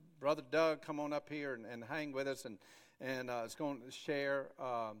Brother Doug come on up here and hang with us, and is going to share,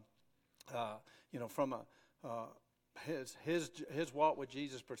 from his walk with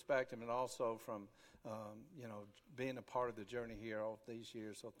Jesus perspective, and also from being a part of the journey here all these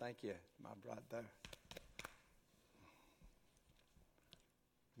years. So thank you, my brother.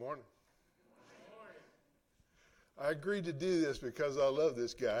 Morning. I agreed to do this because I love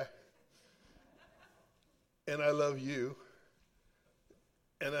this guy, and I love you,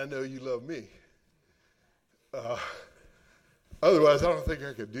 and I know you love me. Otherwise, I don't think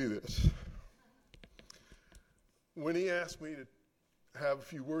I could do this. When he asked me to have a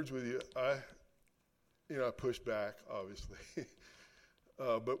few words with you, I pushed back, obviously.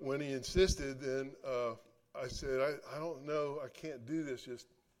 But when he insisted, then I said, I don't know, I can't do this just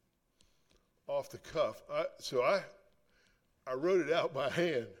off the cuff. So I wrote it out by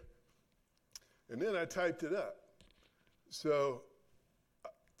hand, and then I typed it up. So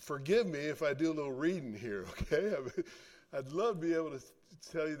forgive me if I do a little reading here, okay? I'd love to be able to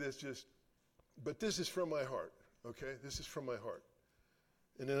tell you this but this is from my heart, okay? This is from my heart.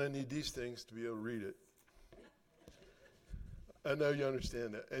 And then I need these things to be able to read it. I know you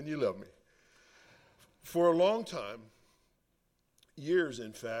understand that, and you love me. For a long time, years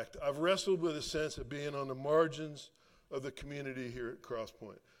in fact, I've wrestled with a sense of being on the margins of the community here at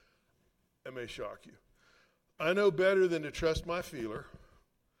Crosspoint. That may shock you. I know better than to trust my feeler,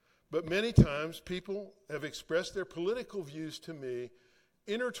 but many times people have expressed their political views to me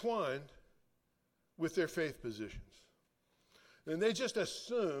intertwined with their faith positions. And they just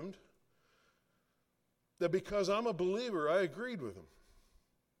assumed that because I'm a believer, I agreed with them.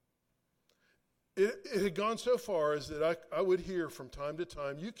 It had gone so far as that I would hear from time to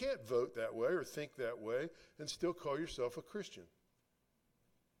time, you can't vote that way or think that way and still call yourself a Christian.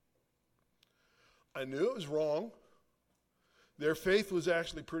 I knew it was wrong. Their faith was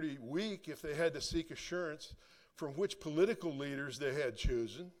actually pretty weak if they had to seek assurance from which political leaders they had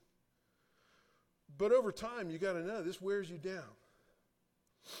chosen. But over time, you got to know, this wears you down.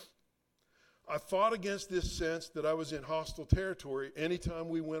 I fought against this sense that I was in hostile territory anytime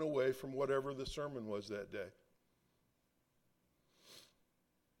we went away from whatever the sermon was that day.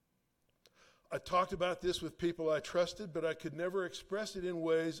 I talked about this with people I trusted, but I could never express it in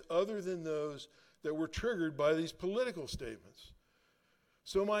ways other than those that were triggered by these political statements.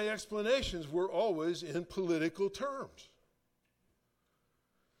 So my explanations were always in political terms.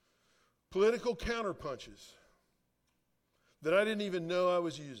 Political counterpunches that I didn't even know I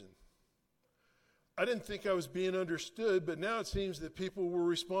was using. I didn't think I was being understood, but now it seems that people were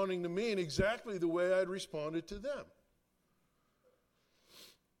responding to me in exactly the way I'd responded to them.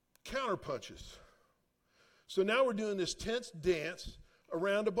 Counterpunches. So now we're doing this tense dance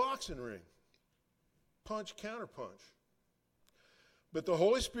around a boxing ring. Punch, counterpunch. But the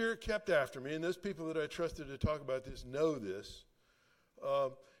Holy Spirit kept after me, and those people that I trusted to talk about this know this.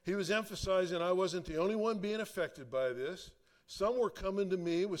 He was emphasizing I wasn't the only one being affected by this. Some were coming to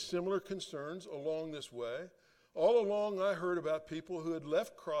me with similar concerns along this way. All along, I heard about people who had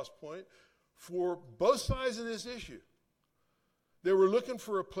left Crosspoint for both sides of this issue. They were looking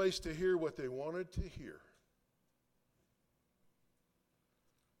for a place to hear what they wanted to hear.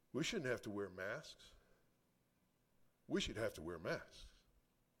 We shouldn't have to wear masks. We should have to wear masks.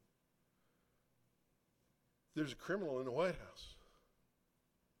 There's a criminal in the White House.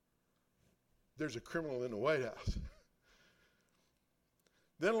 There's a criminal in the White House.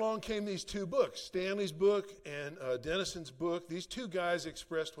 Then along came these two books, Stanley's book and Dennison's book. These two guys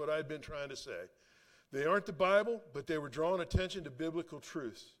expressed what I'd been trying to say. They aren't the Bible, but they were drawing attention to biblical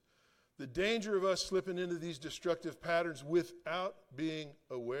truths. The danger of us slipping into these destructive patterns without being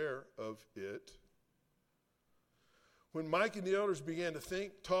aware of it. When Mike and the elders began to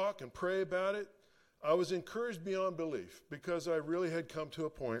think, talk, and pray about it, I was encouraged beyond belief because I really had come to a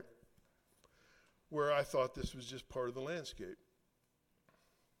point where I thought this was just part of the landscape.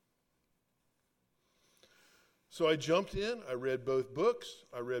 So I jumped in. I read both books.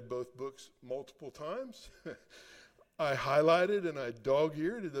 I read both books multiple times. I highlighted and I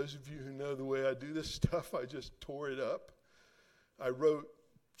dog-eared. Those of you who know the way I do this stuff, I just tore it up. I wrote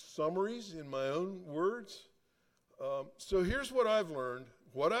summaries in my own words. So here's what I've learned,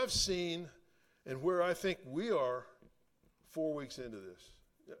 what I've seen, and where I think we are 4 weeks into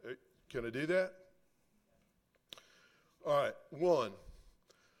this. Can I do that? All right. 1,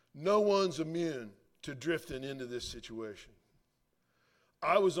 no one's immune to drifting into this situation.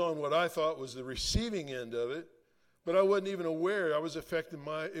 I was on what I thought was the receiving end of it, but I wasn't even aware it was affecting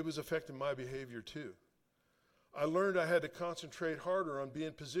my behavior too. I learned I had to concentrate harder on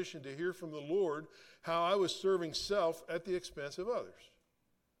being positioned to hear from the Lord how I was serving self at the expense of others.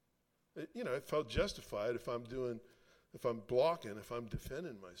 It felt justified if I'm blocking, if I'm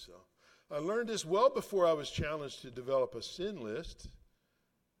defending myself. I learned this well before I was challenged to develop a sin list.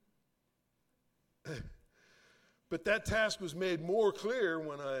 But that task was made more clear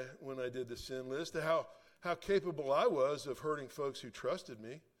when I did the sin list, how capable I was of hurting folks who trusted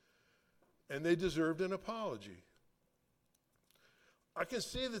me, and they deserved an apology. I can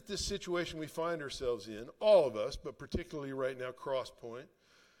see that this situation we find ourselves in, all of us, but particularly right now, Crosspoint,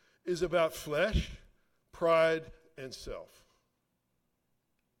 is about flesh, pride, and self,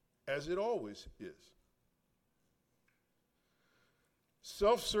 as it always is.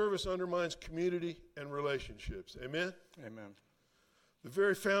 Self-service undermines community and relationships. Amen? Amen. The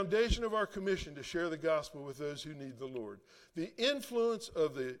very foundation of our commission to share the gospel with those who need the Lord. The influence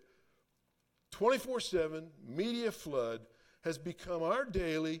of the 24/7 media flood has become our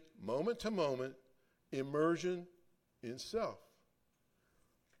daily, moment-to-moment immersion in self,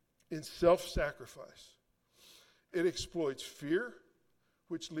 in self-sacrifice. It exploits fear,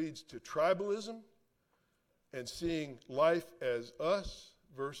 which leads to tribalism and seeing life as us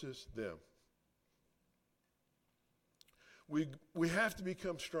versus them. We have to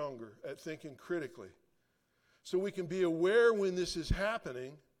become stronger at thinking critically so we can be aware when this is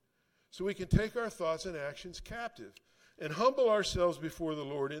happening, so we can take our thoughts and actions captive and humble ourselves before the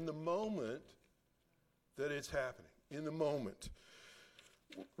Lord in the moment that it's happening, in the moment.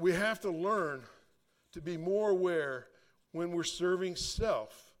 We have to learn to be more aware when we're serving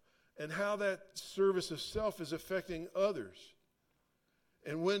self and how that service of self is affecting others,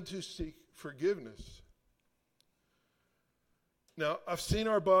 and when to seek forgiveness. Now, I've seen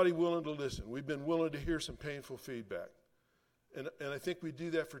our body willing to listen. We've been willing to hear some painful feedback. And I think we do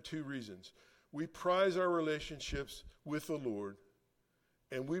that for two reasons. We prize our relationships with the Lord,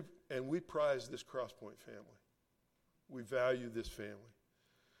 and we prize this Crosspoint family. We value this family.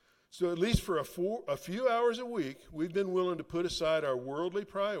 So at least for a few hours a week, we've been willing to put aside our worldly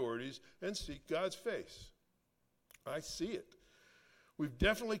priorities and seek God's face. I see it. We've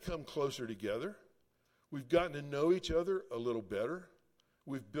definitely come closer together. We've gotten to know each other a little better.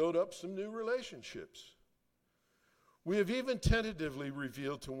 We've built up some new relationships. We have even tentatively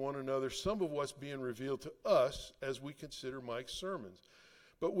revealed to one another some of what's being revealed to us as we consider Mike's sermons.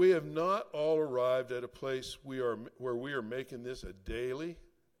 But we have not all arrived at a place where we are making this a daily,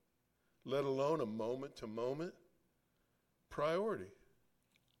 let alone a moment-to-moment priority.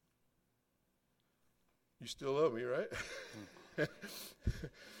 You still love me, right?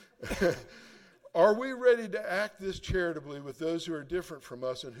 Are we ready to act this charitably with those who are different from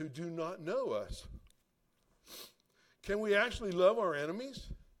us and who do not know us? Can we actually love our enemies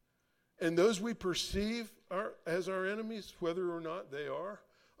and those we perceive as our enemies, whether or not they are?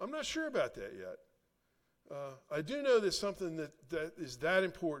 I'm not sure about that yet. I do know that something that is that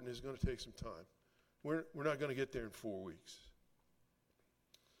important is going to take some time. We're not going to get there in 4 weeks.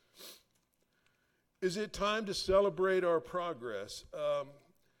 Is it time to celebrate our progress?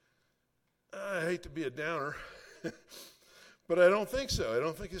 I hate to be a downer, but I don't think so. I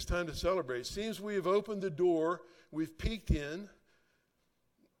don't think it's time to celebrate. It seems we have opened the door. We've peeked in.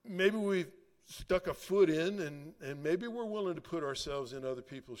 Maybe we've stuck a foot in, and maybe we're willing to put ourselves in other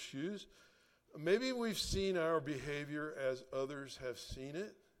people's shoes. Maybe we've seen our behavior as others have seen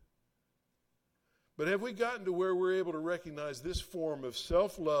it. But have we gotten to where we're able to recognize this form of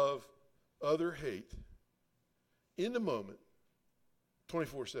self-love, other hate, in the moment,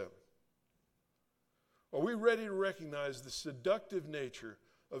 24/7? Are we ready to recognize the seductive nature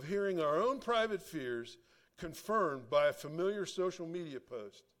of hearing our own private fears confirmed by a familiar social media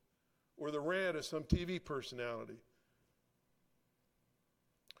post or the rant of some TV personality?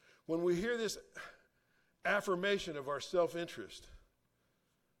 When we hear this affirmation of our self-interest,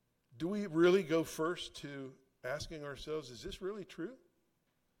 do we really go first to asking ourselves, is this really true?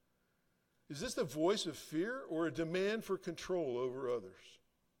 Is this the voice of fear or a demand for control over others?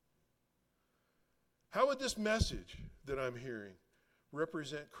 How would this message that I'm hearing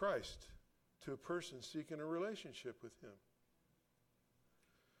represent Christ to a person seeking a relationship with him?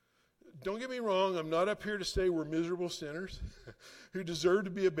 Don't get me wrong, I'm not up here to say we're miserable sinners who deserve to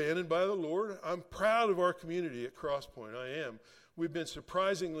be abandoned by the Lord. I'm proud of our community at Crosspoint. I am. We've been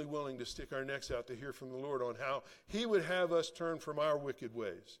surprisingly willing to stick our necks out to hear from the Lord on how he would have us turn from our wicked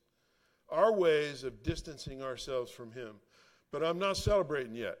ways, our ways of distancing ourselves from him. But I'm not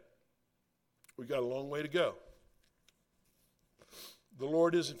celebrating yet. We got a long way to go. The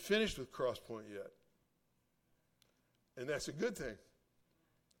Lord isn't finished with Crosspoint yet. And that's a good thing.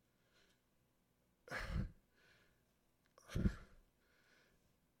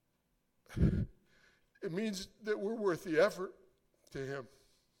 It means that we're worth the effort to him.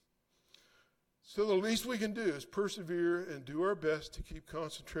 So the least we can do is persevere and do our best to keep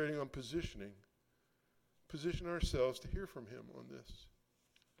concentrating on position ourselves to hear from him on this.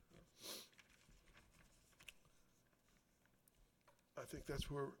 I think that's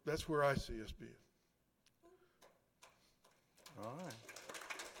where I see us being. All right.